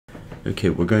Okay,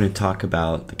 we're going to talk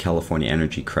about the California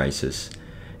energy crisis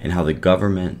and how the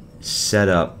government set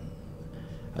up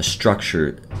a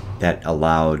structure that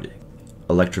allowed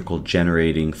electrical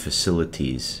generating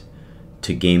facilities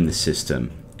to game the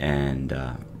system and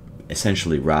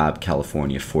essentially rob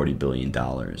California $40 billion.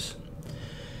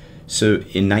 So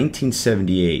in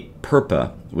 1978,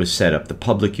 PURPA was set up, the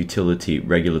Public Utility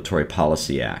Regulatory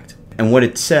Policy Act. And what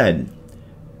it said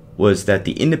was that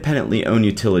the independently owned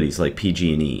utilities like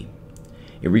PG&E,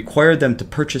 it required them to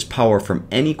purchase power from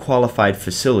any qualified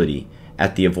facility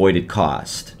at the avoided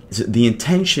cost. The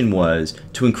intention was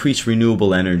to increase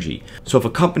renewable energy. So if a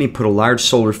company put a large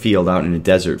solar field out in a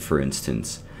desert, for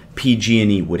instance,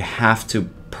 PG&E would have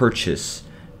to purchase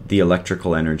the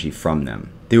electrical energy from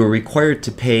them. They were required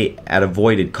to pay at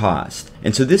avoided cost.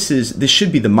 And so this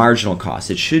should be the marginal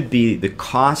cost. It should be the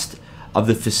cost of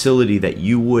the facility that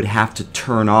you would have to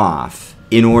turn off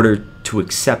in order to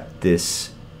accept this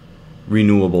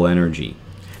renewable energy.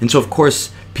 And so of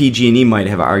course PG&E might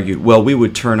have argued, well, we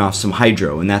would turn off some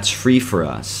hydro and that's free for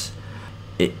us.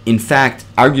 In fact,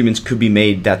 arguments could be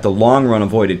made that the long run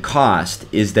avoided cost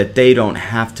is that they don't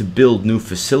have to build new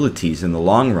facilities in the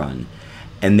long run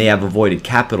and they have avoided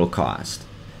capital cost.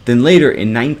 Then later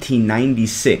in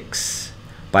 1996,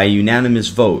 by a unanimous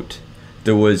vote,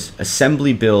 there was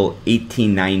Assembly Bill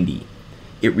 1890.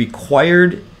 It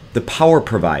required the power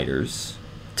providers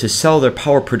to sell their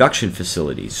power production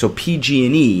facilities. So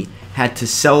PG&E had to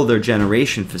sell their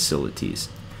generation facilities.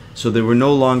 So they were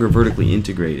no longer vertically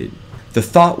integrated. The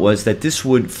thought was that this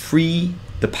would free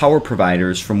the power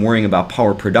providers from worrying about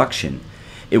power production.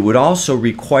 It would also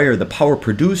require the power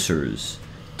producers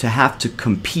to have to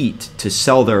compete to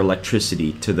sell their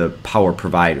electricity to the power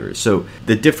providers. So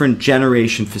the different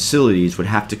generation facilities would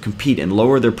have to compete and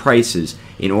lower their prices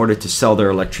in order to sell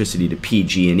their electricity to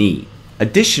PG&E.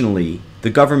 Additionally, the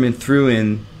government threw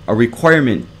in a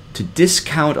requirement to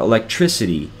discount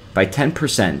electricity by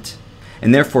 10%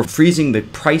 and therefore freezing the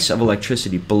price of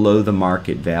electricity below the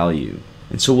market value.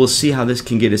 And so we'll see how this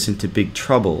can get us into big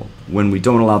trouble when we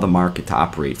don't allow the market to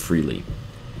operate freely.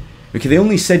 Okay, they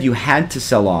only said you had to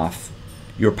sell off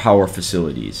your power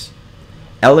facilities.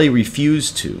 LA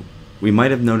refused to. We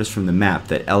might have noticed from the map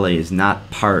that LA is not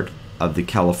part of the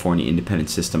California Independent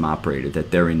System Operator,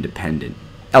 that they're independent.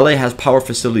 LA has power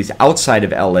facilities outside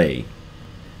of LA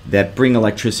that bring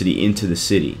electricity into the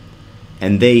city,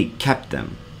 and they kept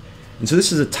them. And so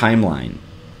this is a timeline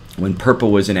when PURPA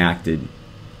was enacted,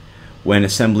 when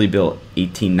Assembly Bill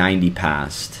 1890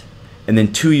 passed, and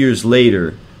then 2 years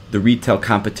later the retail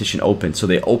competition opened. So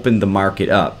they opened the market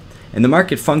up, and the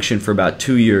market functioned for about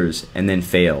 2 years and then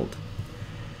failed.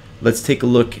 Let's take a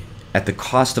look at the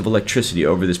cost of electricity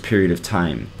over this period of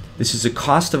time. This is the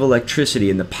cost of electricity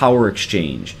in the power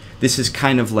exchange. This is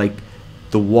kind of like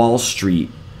the Wall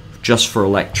Street just for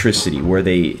electricity, where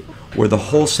the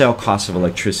wholesale cost of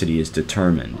electricity is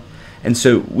determined. And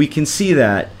so we can see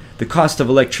that the cost of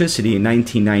electricity in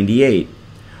 1998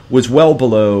 was well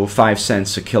below 5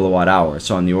 cents a kilowatt hour,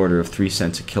 so on the order of 3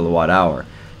 cents a kilowatt hour.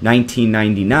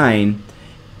 1999,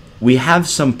 we have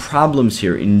some problems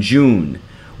here in June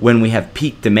when we have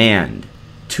peak demand.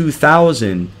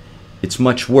 2000, it's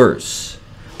much worse.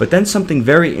 But then something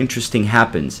very interesting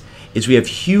happens, is we have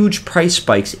huge price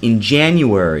spikes in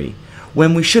January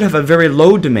when we should have a very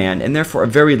low demand and therefore a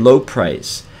very low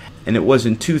price. And it was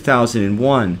in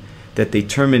 2001 that they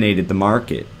terminated the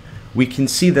market. We can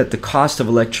see that the cost of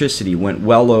electricity went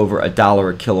well over $1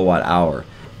 a kilowatt hour.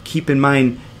 Keep in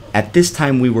mind, at this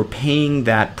time we were paying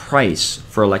that price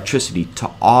for electricity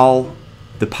to all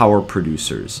the power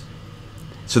producers.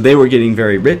 So they were getting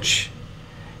very rich,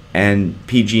 and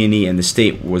PG&E and the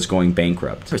state was going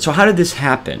bankrupt. So how did this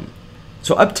happen?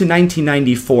 So up to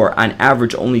 1994, on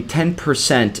average, only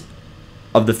 10%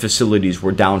 of the facilities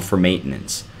were down for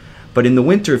maintenance. But in the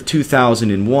winter of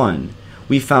 2001,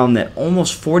 we found that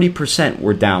almost 40%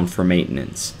 were down for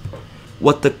maintenance.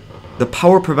 What the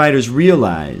power providers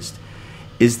realized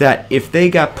is that if they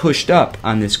got pushed up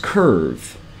on this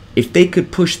curve, if they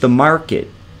could push the market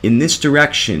in this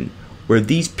direction, where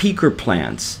these peaker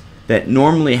plants that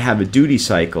normally have a duty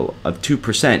cycle of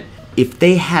 2%, if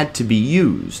they had to be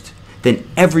used, then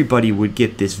everybody would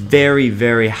get this very,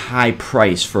 very high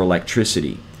price for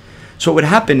electricity. So what would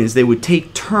happen is they would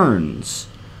take turns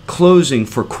closing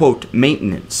for, quote,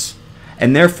 maintenance.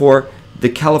 And therefore, the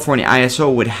California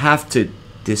ISO would have to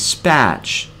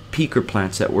dispatch peaker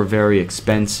plants that were very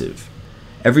expensive.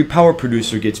 Every power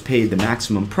producer gets paid the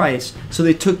maximum price, so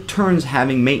they took turns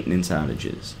having maintenance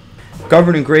outages.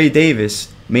 Governor Gray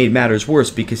Davis made matters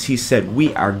worse because he said,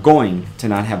 we are going to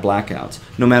not have blackouts.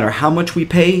 No matter how much we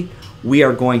pay, we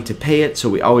are going to pay it, so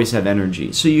we always have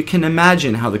energy. So you can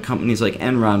imagine how the companies like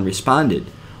Enron responded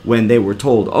when they were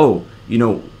told, oh,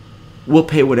 we'll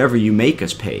pay whatever you make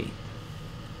us pay.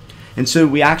 And so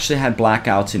we actually had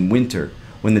blackouts in winter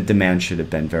when the demand should have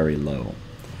been very low.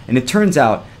 And it turns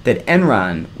out that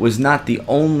Enron was not the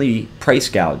only price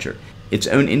gouger. Its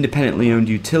own independently owned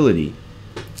utility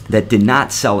that did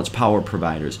not sell its power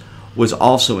providers was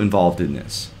also involved in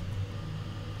this.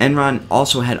 Enron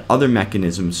also had other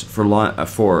mechanisms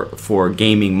for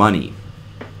gaming money.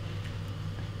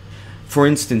 For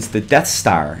instance, the Death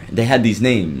Star, they had these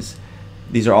names.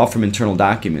 These are all from internal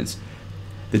documents.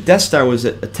 The Death Star was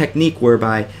a technique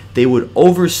whereby they would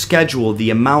overschedule the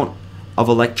amount of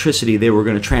electricity they were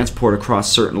going to transport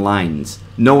across certain lines,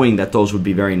 knowing that those would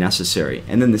be very necessary.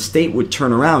 And then the state would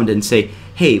turn around and say,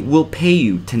 hey, we'll pay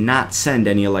you to not send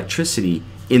any electricity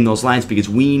in those lines because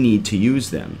we need to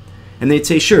use them. And they'd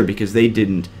say sure, because they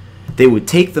would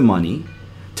take the money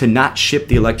to not ship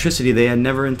the electricity they had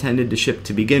never intended to ship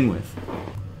to begin with.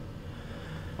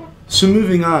 So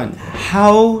moving on,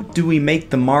 how do we make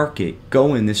the market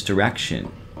go in this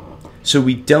direction so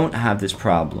we don't have this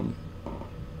problem?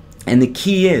 And the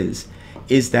key is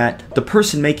that the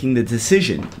person making the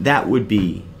decision, that would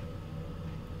be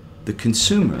the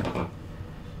consumer,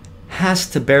 has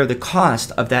to bear the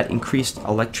cost of that increased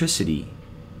electricity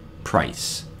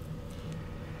price.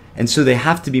 And so they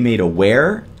have to be made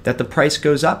aware that the price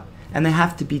goes up, and they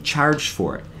have to be charged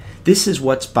for it. This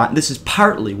is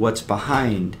partly what's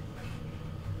behind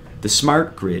the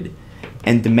smart grid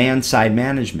and demand side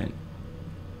management.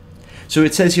 So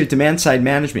it says here demand side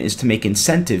management is to make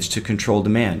incentives to control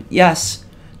demand. Yes,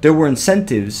 there were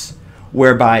incentives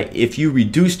whereby if you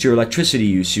reduced your electricity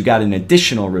use, you got an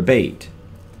additional rebate.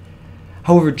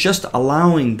 However, just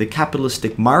allowing the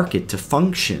capitalistic market to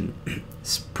function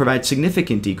provides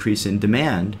significant decrease in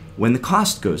demand when the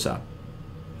cost goes up.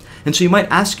 And so you might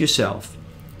ask yourself,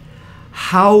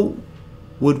 how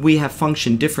would we have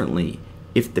functioned differently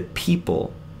if the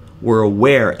people were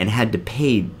aware and had to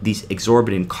pay these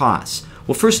exorbitant costs?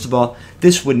 Well, first of all,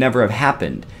 this would never have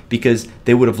happened because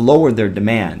they would have lowered their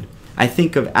demand. I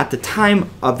think of at the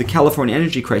time of the California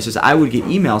energy crisis, I would get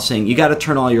emails saying, you got to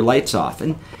turn all your lights off.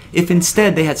 And if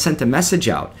instead they had sent a message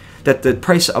out that the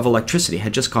price of electricity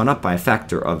had just gone up by a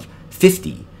factor of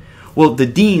 50, well, the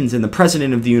deans and the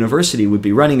president of the university would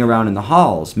be running around in the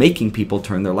halls making people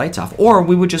turn their lights off. Or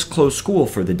we would just close school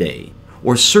for the day.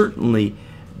 Or certainly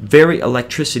very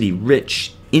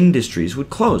electricity-rich industries would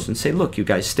close and say, look, you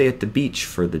guys stay at the beach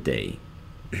for the day.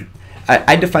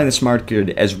 I define the smart grid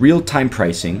as real-time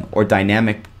pricing or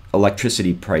dynamic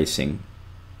electricity pricing,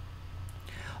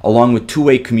 along with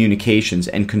two-way communications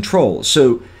and control.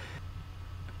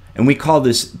 And we call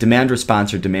this demand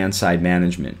response or demand side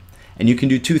management. And you can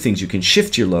do two things. You can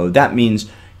shift your load. That means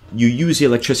you use the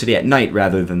electricity at night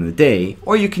rather than the day.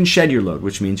 Or you can shed your load,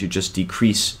 which means you just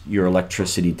decrease your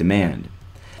electricity demand.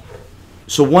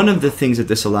 So one of the things that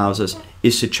this allows us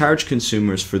is to charge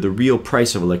consumers for the real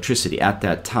price of electricity at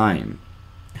that time.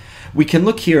 We can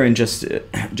look here and just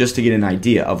to get an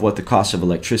idea of what the cost of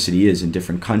electricity is in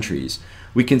different countries.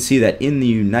 We can see that in the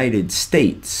United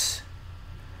States,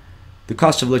 the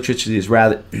cost of electricity is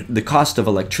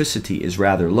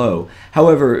rather low.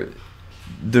 However,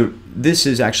 this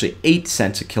is actually 8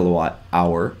 cents a kilowatt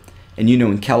hour. And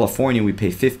in California we pay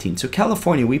 15. So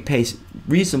California we pay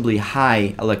reasonably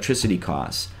high electricity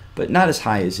costs, but not as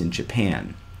high as in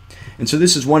Japan. And so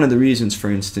this is one of the reasons, for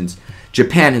instance,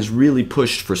 Japan has really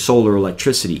pushed for solar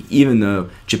electricity, even though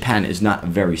Japan is not a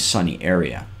very sunny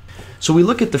area. So we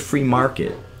look at the free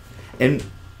market, and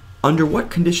under what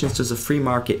conditions does a free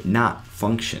market not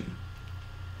function?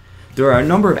 There are a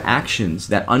number of actions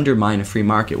that undermine a free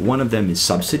market. One of them is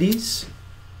subsidies,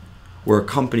 where a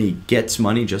company gets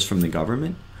money just from the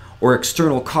government, or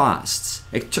external costs.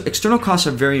 External costs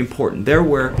are very important. They're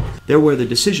where the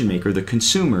decision maker, the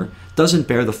consumer, doesn't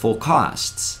bear the full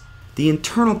costs. The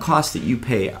internal costs that you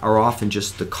pay are often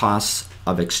just the costs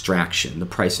of extraction, the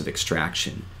price of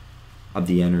extraction of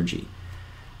the energy.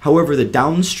 However, the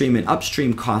downstream and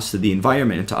upstream costs of the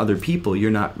environment and to other people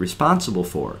you're not responsible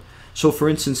for. So for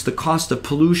instance, the cost of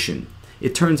pollution.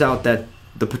 It turns out that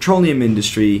the petroleum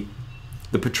industry,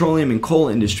 the petroleum and coal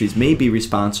industries may be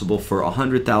responsible for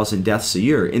 100,000 deaths a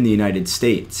year in the United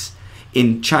States.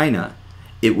 In China,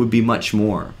 it would be much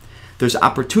more. There's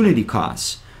opportunity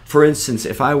costs. For instance,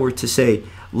 if I were to say,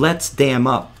 let's dam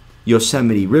up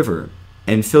Yosemite River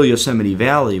and fill Yosemite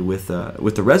Valley with a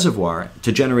reservoir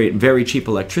to generate very cheap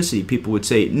electricity, people would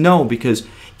say no, because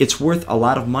it's worth a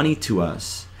lot of money to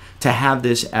us to have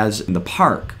this as in the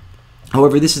park.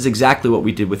 However, this is exactly what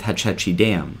we did with Hetch Hetchy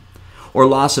Dam. or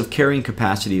loss of carrying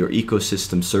capacity or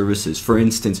ecosystem services. For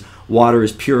instance, water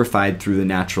is purified through the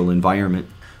natural environment.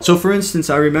 So for instance,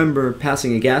 I remember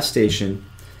passing a gas station,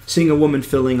 seeing a woman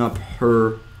filling up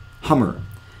her Hummer.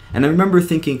 And I remember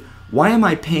thinking, why am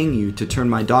I paying you to turn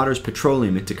my daughter's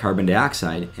petroleum into carbon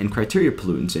dioxide and criteria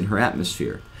pollutants in her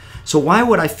atmosphere? So why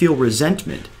would I feel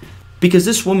resentment? Because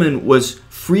this woman was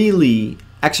freely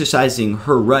exercising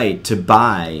her right to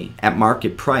buy at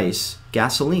market price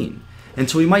gasoline. And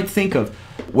so we might think of,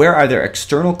 where are there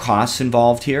external costs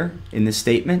involved here in this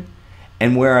statement?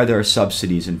 And where are there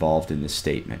subsidies involved in this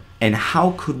statement? And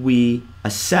how could we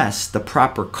assess the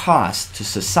proper cost to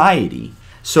society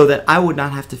so that I would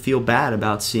not have to feel bad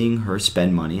about seeing her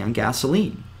spend money on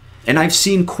gasoline? And I've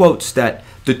seen quotes that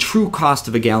the true cost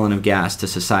of a gallon of gas to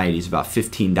society is about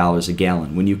 $15 a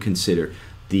gallon when you consider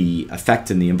the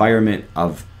effect in the environment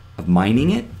of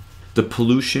mining it, the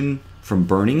pollution from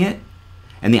burning it,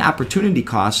 and the opportunity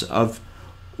costs of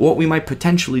what we might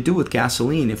potentially do with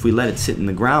gasoline if we let it sit in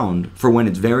the ground for when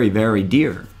it's very, very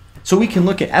dear. So we can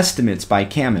look at estimates by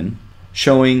Kamen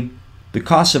showing the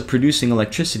cost of producing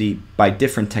electricity by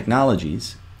different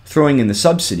technologies, throwing in the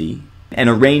subsidy, and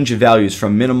a range of values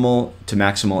from minimal to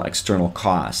maximal external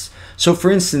costs. So for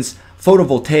instance,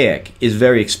 photovoltaic is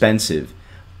very expensive,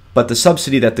 but the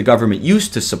subsidy that the government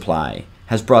used to supply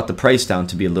has brought the price down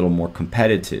to be a little more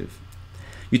competitive.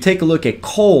 You take a look at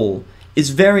coal,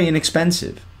 is very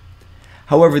inexpensive.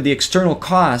 However, the external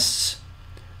costs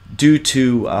due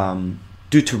to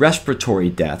respiratory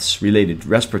deaths, related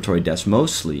respiratory deaths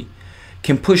mostly,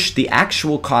 can push the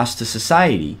actual cost to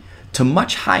society to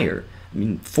much higher. I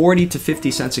mean, 40 to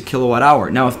 50 cents a kilowatt hour.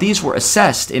 Now, if these were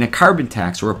assessed in a carbon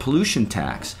tax or a pollution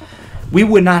tax, we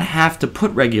would not have to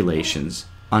put regulations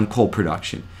on coal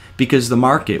production because the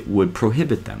market would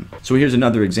prohibit them. So here's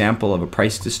another example of a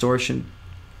price distortion.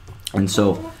 And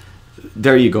so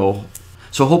there you go.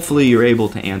 So hopefully you're able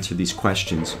to answer these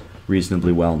questions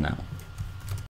reasonably well now.